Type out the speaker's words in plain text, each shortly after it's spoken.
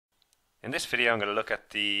In this video I'm going to look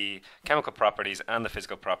at the chemical properties and the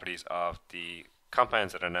physical properties of the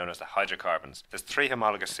compounds that are known as the hydrocarbons. There's three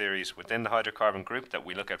homologous series within the hydrocarbon group that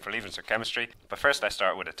we look at for leaving cert chemistry, but first let's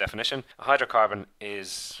start with a definition. A hydrocarbon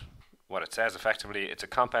is what it says effectively. It's a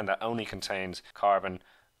compound that only contains carbon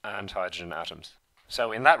and hydrogen atoms.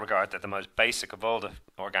 So in that regard, they're the most basic of all the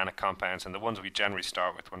organic compounds and the ones we generally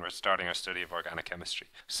start with when we're starting our study of organic chemistry.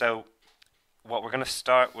 So what we're going to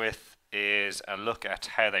start with is a look at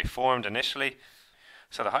how they formed initially.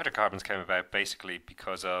 So the hydrocarbons came about basically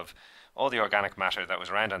because of all the organic matter that was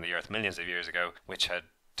around on the Earth millions of years ago, which had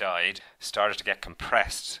died, started to get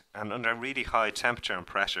compressed, and under really high temperature and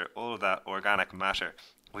pressure, all of that organic matter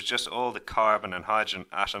was just all the carbon and hydrogen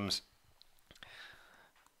atoms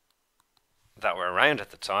that were around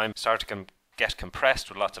at the time started to get compressed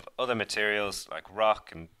with lots of other materials like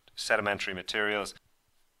rock and sedimentary materials.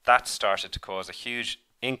 That started to cause a huge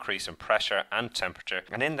increase in pressure and temperature,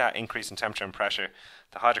 and in that increase in temperature and pressure,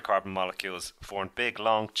 the hydrocarbon molecules formed big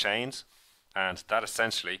long chains, and that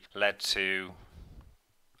essentially led to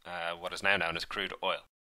what is now known as crude oil.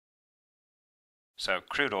 So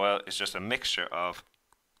crude oil is just a mixture of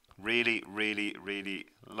really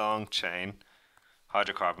long chain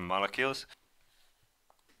hydrocarbon molecules,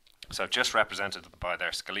 so just represented by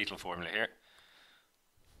their skeletal formula here.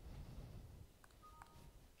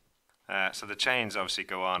 So the chains obviously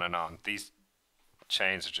go on and on. These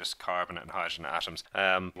chains are just carbon and hydrogen atoms.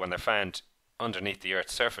 When they're found underneath the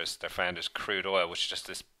Earth's surface, they're found as crude oil, which is just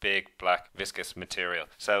this big black viscous material.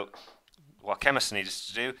 So what chemists needed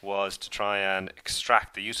to do was to try and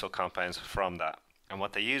extract the useful compounds from that. And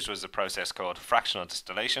what they used was a process called fractional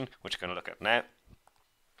distillation, which we're going to look at now.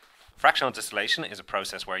 Fractional distillation is a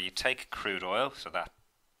process where you take crude oil, so that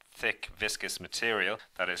thick viscous material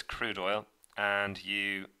that is crude oil, and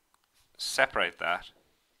you separate that.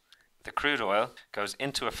 The crude oil goes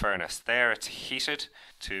into a furnace. There it's heated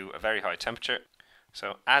to a very high temperature.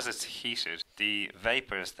 So as it's heated, the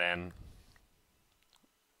vapors then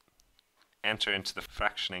enter into the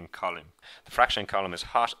fractioning column. The fractioning column is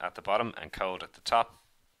hot at the bottom and cold at the top.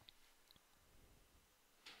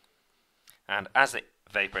 And as the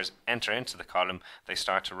vapors enter into the column, they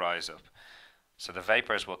start to rise up. So the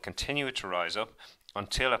vapors will continue to rise up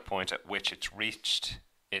until a point at which it's reached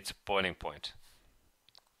its boiling point.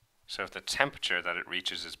 So if the temperature that it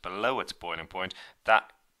reaches is below its boiling point,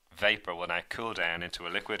 that vapor will now cool down into a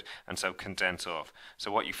liquid and so condense off. So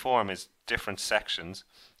what you form is different sections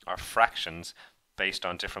or fractions based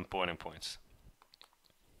on different boiling points.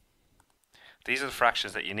 These are the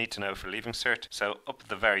fractions that you need to know for leaving cert. So up at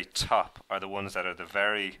the very top are the ones that are the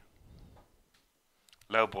very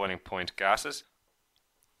low boiling point gases.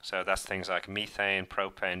 So that's things like methane,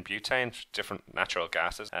 propane, butane, different natural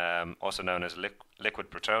gases, also known as liquid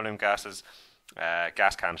petroleum gases,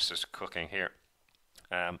 gas canisters cooking here.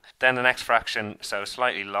 Then the next fraction, so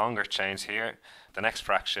slightly longer chains here, the next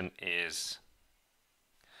fraction is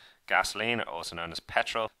gasoline, also known as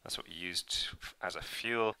petrol. That's what we used as a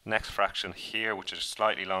fuel. Next fraction here, which is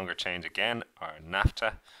slightly longer chains again, are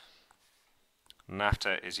naphtha.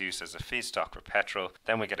 Naphtha is used as a feedstock for petrol.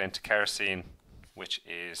 Then we get into kerosene, which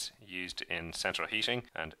is used in central heating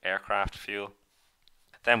and aircraft fuel.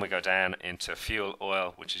 Then we go down into fuel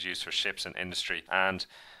oil, which is used for ships and industry. And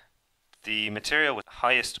the material with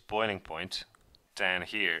highest boiling point down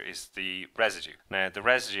here is the residue. Now the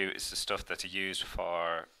residue is the stuff that's used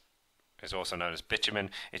for, is also known as bitumen.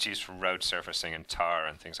 It's used for road surfacing and tar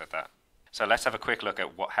and things like that. So let's have a quick look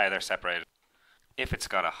at how they're separated. If it's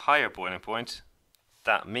got a higher boiling point,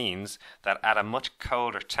 that means that at a much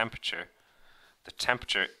colder temperature, the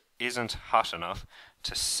temperature isn't hot enough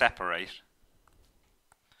to separate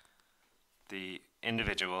the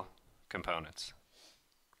individual components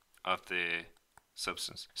of the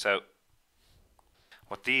substance. So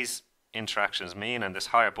what these interactions mean, and this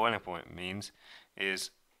higher boiling point means, is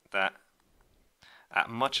that at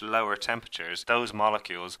much lower temperatures, those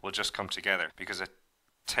molecules will just come together because it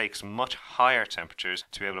takes much higher temperatures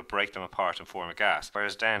to be able to break them apart and form a gas.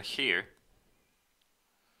 Whereas down here,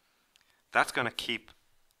 that's going to keep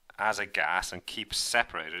as a gas and keep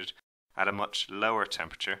separated at a much lower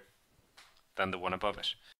temperature than the one above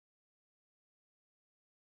it.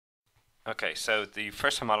 Okay, so the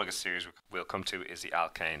first homologous series we'll come to is the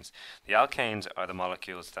alkanes. The alkanes are the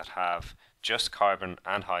molecules that have just carbon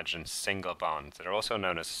and hydrogen single bonds. They're also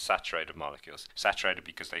known as saturated molecules. Saturated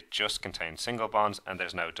because they just contain single bonds and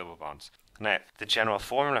there's no double bonds. Now, the general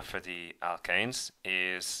formula for the alkanes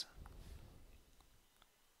is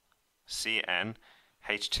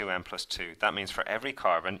CnH2n plus 2. That means for every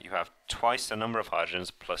carbon you have twice the number of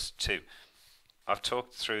hydrogens plus 2. I've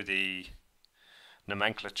talked through the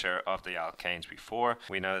nomenclature of the alkanes before.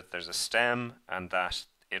 We know that there's a stem and that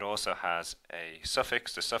it also has a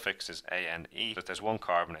suffix. The suffix is ane. If there's one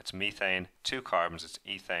carbon, it's methane. 2 carbons, it's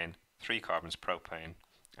ethane. 3 carbons, propane,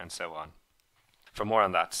 and so on. For more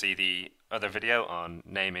on that, see the other video on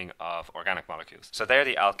naming of organic molecules. So they're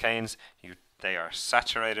the alkanes. They are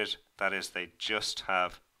saturated. That is, they just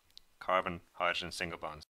have carbon-hydrogen single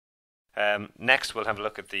bonds. Next, we'll have a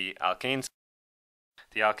look at the alkenes.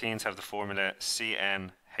 The alkenes have the formula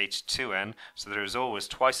CnH2n, so there is always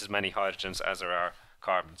twice as many hydrogens as there are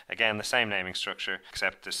carbons. Again, the same naming structure,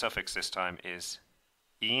 except the suffix this time is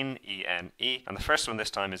ene, E-N-E, and the first one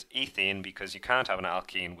this time is ethene, because you can't have an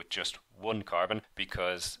alkene with just one carbon,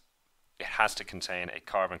 because it has to contain a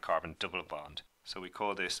carbon-carbon double bond. So we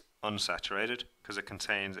call this unsaturated, because it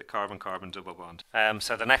contains a carbon-carbon double bond.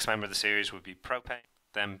 So the next member of the series would be propane,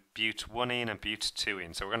 then but-1-ene and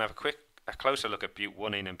but-2-ene. So we're going to have a closer look at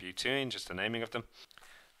but-1-ene and but-2-ene, just the naming of them.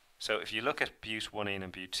 So if you look at but-1-ene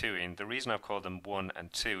and but-2-ene, the reason I've called them 1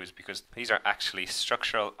 and 2 is because these are actually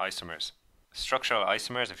structural isomers. Structural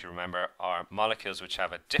isomers, if you remember, are molecules which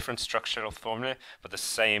have a different structural formula but the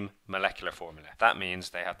same molecular formula. That means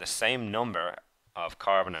they have the same number of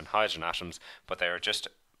carbon and hydrogen atoms, but they are just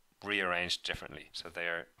rearranged differently. So they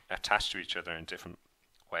are attached to each other in different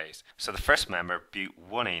ways. So the first member,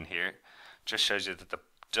 but-1-ene here, just shows you that the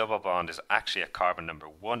double bond is actually a carbon number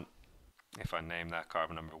 1. If I name that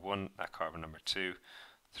carbon number 1, that carbon number 2,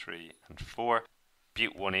 3 and 4.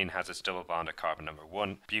 But-1-ene has its double bond at carbon number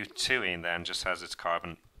 1. But-2-ene then just has its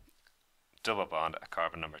carbon double bond at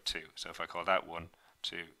carbon number 2. So if I call that 1,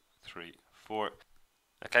 2, 3, 4.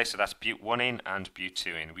 Okay, so that's but-1-ene and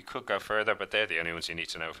but-2-ene. We could go further, but they're the only ones you need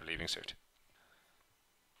to know for Leaving Cert.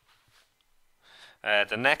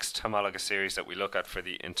 The next homologous series that we look at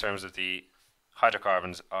in terms of the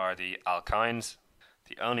hydrocarbons are the alkynes.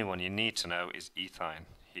 The only one you need to know is ethyne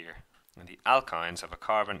here. And the alkynes have a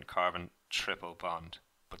carbon-carbon triple bond.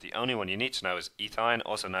 But the only one you need to know is ethyne,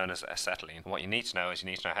 also known as acetylene. And what you need to know is you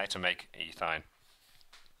need to know how to make ethyne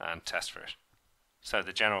and test for it. So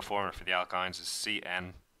the general formula for the alkynes is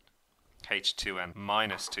CnH2n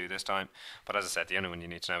minus 2 this time. But as I said, the only one you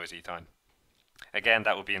need to know is ethyne. Again,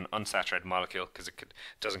 that would be an unsaturated molecule because it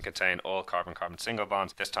doesn't contain all carbon-carbon single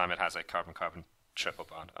bonds. This time it has a carbon-carbon triple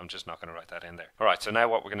bond. I'm just not going to write that in there. Alright, so now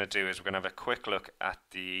what we're going to do is we're going to have a quick look at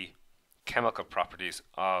the chemical properties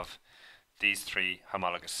of these 3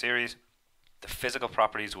 homologous series. The physical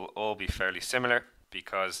properties will all be fairly similar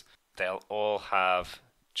because they'll all have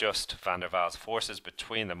just van der Waals forces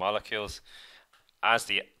between the molecules. As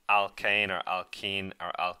the alkane or alkene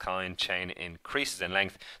or alkyne chain increases in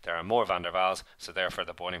length, there are more van der Waals, so therefore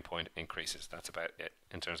the boiling point increases. That's about it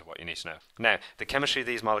in terms of what you need to know. Now, the chemistry of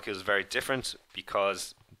these molecules is very different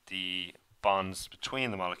because the bonds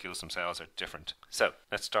between the molecules themselves are different. So,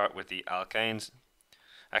 let's start with the alkanes.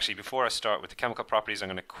 Actually, before I start with the chemical properties, I'm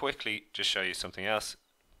going to quickly just show you something else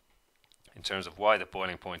in terms of why the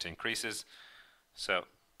boiling point increases. So,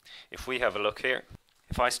 if we have a look here,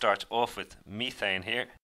 if I start off with methane here,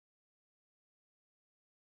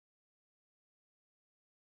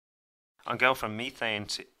 I'm going from methane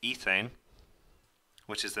to ethane,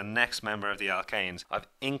 which is the next member of the alkanes. I've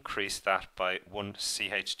increased that by 1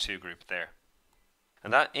 CH2 group there.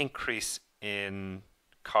 And that increase in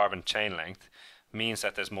carbon chain length means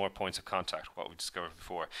that there's more points of contact, what we discovered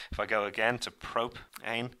before. If I go again to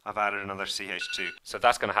propane, I've added another CH2. So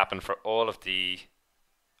that's going to happen for all of the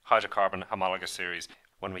hydrocarbon homologous series.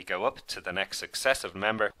 When we go up to the next successive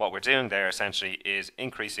member, what we're doing there essentially is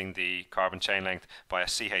increasing the carbon chain length by a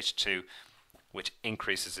CH2, which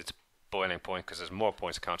increases its boiling point because there's more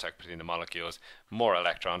points of contact between the molecules, more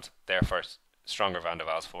electrons, therefore stronger van der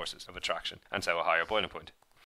Waals forces of attraction, and so a higher boiling point.